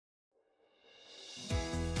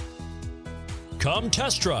Come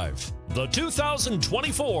test drive the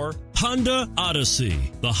 2024 Honda Odyssey.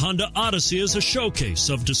 The Honda Odyssey is a showcase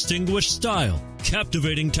of distinguished style,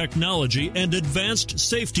 captivating technology, and advanced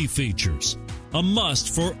safety features. A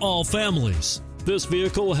must for all families. This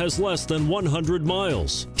vehicle has less than 100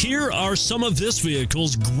 miles. Here are some of this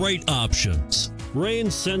vehicle's great options: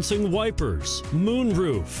 rain-sensing wipers,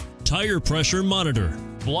 moonroof, tire pressure monitor,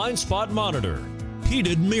 blind spot monitor,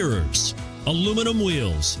 heated mirrors, aluminum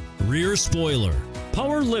wheels, rear spoiler,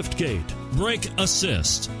 power liftgate, brake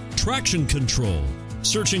assist, traction control.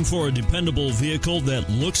 Searching for a dependable vehicle that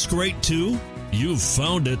looks great too? You've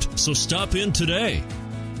found it, so stop in today.